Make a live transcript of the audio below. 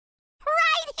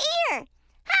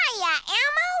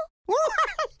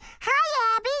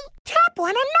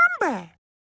on a number.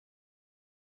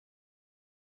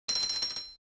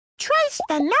 Trace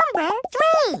the number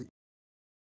 3.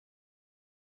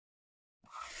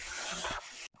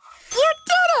 You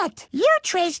did it! You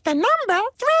traced the number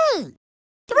 3.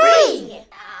 3!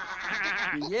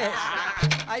 Yes,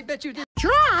 I bet you did.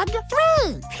 Drag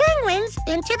 3 penguins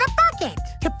into the bucket.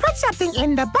 To put something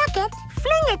in the bucket,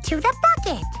 fling it to the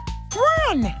bucket.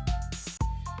 1,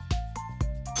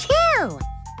 2,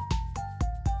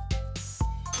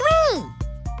 3.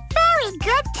 Very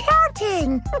good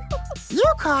counting.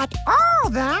 You caught all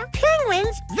the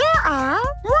penguins. There are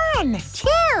 1, 2,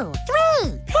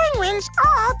 3 penguins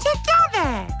all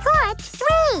together. Put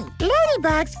 3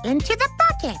 ladybugs into the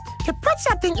bucket. To put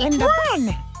something in the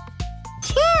 1,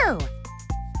 2,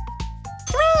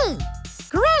 3.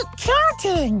 Great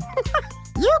counting.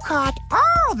 You caught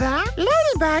all the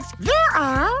ladybugs. There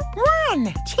are 1,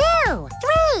 2, 3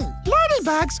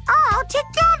 ladybugs all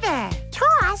together.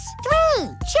 Toss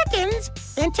 3 chickens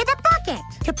into the bucket.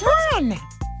 To put 1,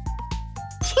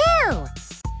 2,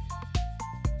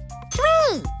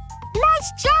 3.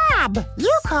 Nice job!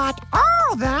 You caught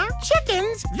all the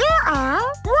chickens. There are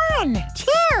 1, 2,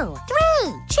 3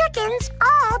 chickens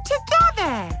all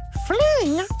together.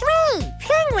 Fling 3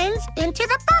 penguins into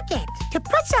the bucket. To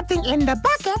put something in the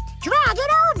bucket, drag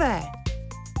it over.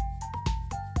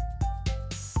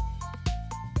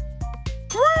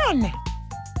 1,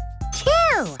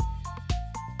 2,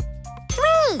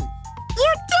 3.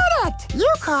 You did it!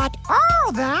 You caught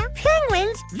all the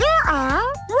penguins. There are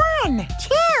 1,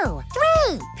 2,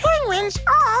 3 penguins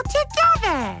all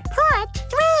together. Put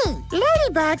 3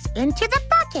 ladybugs into the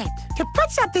bucket. To put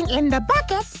something in the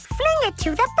bucket, fling it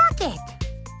to the bucket.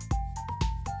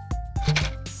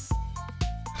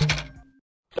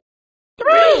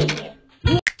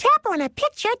 3. Tap on a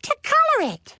picture to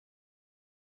color it.